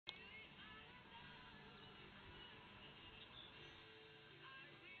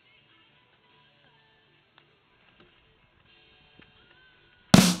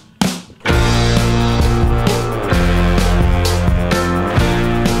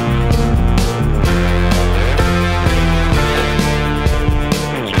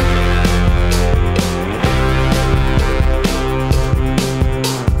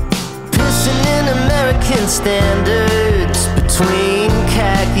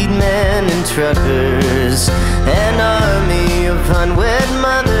truckers, an army of unwed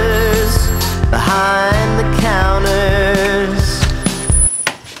mothers behind the counters.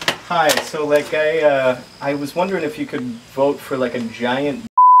 Hi, so like I was wondering if you could vote for like a giant.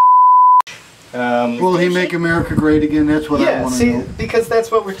 Will he make America great again? That's what I want to know. Because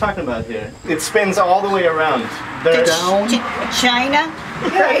that's what we're talking about here. It spins all the way around. Down? China?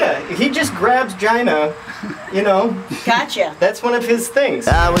 Yeah, he just grabs China, you know. Gotcha. That's one of his things.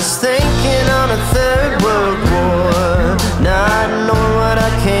 I was thinking on a third world war, not knowing what I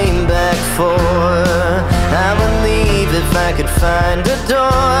came back for. I would leave if I could find a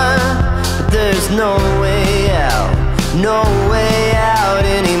door, but there's no way out, no way out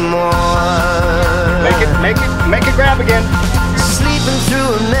anymore. Make it grab again. Sleeping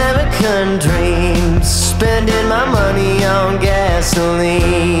through American dreams, spending my money on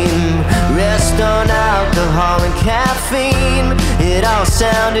gasoline, rest on alcohol and caffeine. It all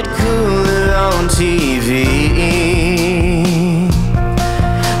sounded cooler on TV.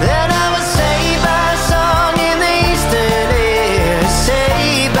 Then I was saved by a song in the eastern air,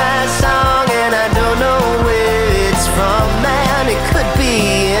 saved by a song, and I don't know where it's from, man. It could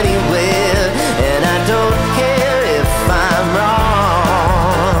be anywhere, and I don't care if I'm wrong.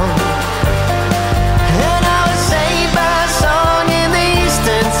 And I was saved by a song in the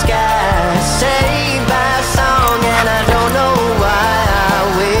eastern sky, saved by a song, and I don't know why I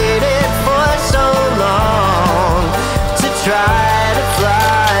waited for so long to try to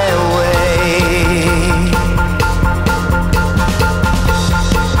fly away.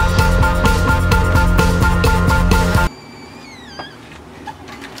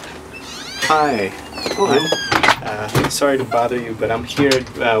 Hi. Sorry to bother you, but I'm here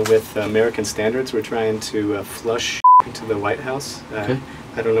with American Standards. We're trying to flush into the White House. Okay.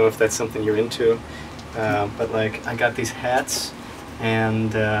 I don't know if that's something you're into, but like I got these hats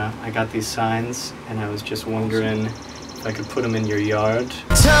and I got these signs, and I was just wondering if I could put them in your yard.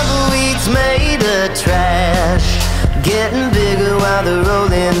 Tumbleweeds made of trash, getting bigger while they're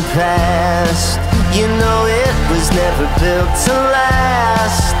rolling past. You know it was never built to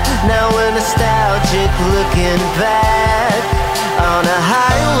last. Now we're nostalgic looking back on a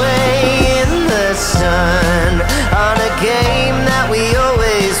highway in the sun, on a game that we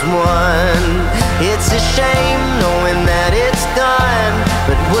always won. It's a shame knowing that it's done,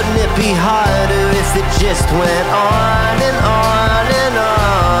 but wouldn't it be harder if it just went on and on and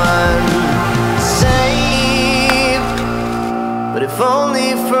on? Saved, but if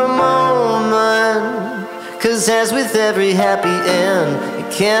only for a moment. 'Cause as with every happy end, it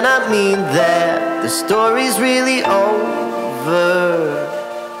cannot mean that the story's really over.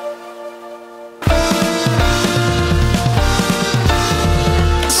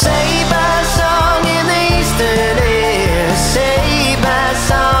 Saved by a song in the eastern air, saved by a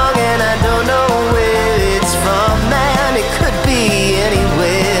song, and I don't know where it's from, man. It could be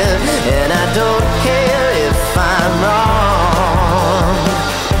anywhere, and I don't care if I'm wrong.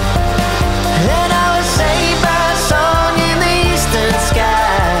 And I was saved by a song in the eastern sky,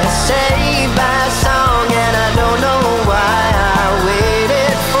 saved by a song, and I don't know why I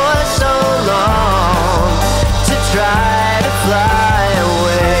waited for so long to try to fly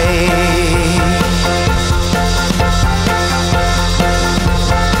away.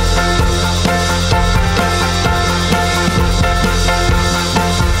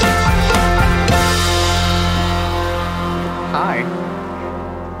 Hi.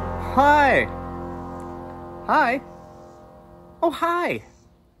 Hi. Hi. Oh, hi.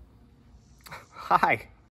 Hi.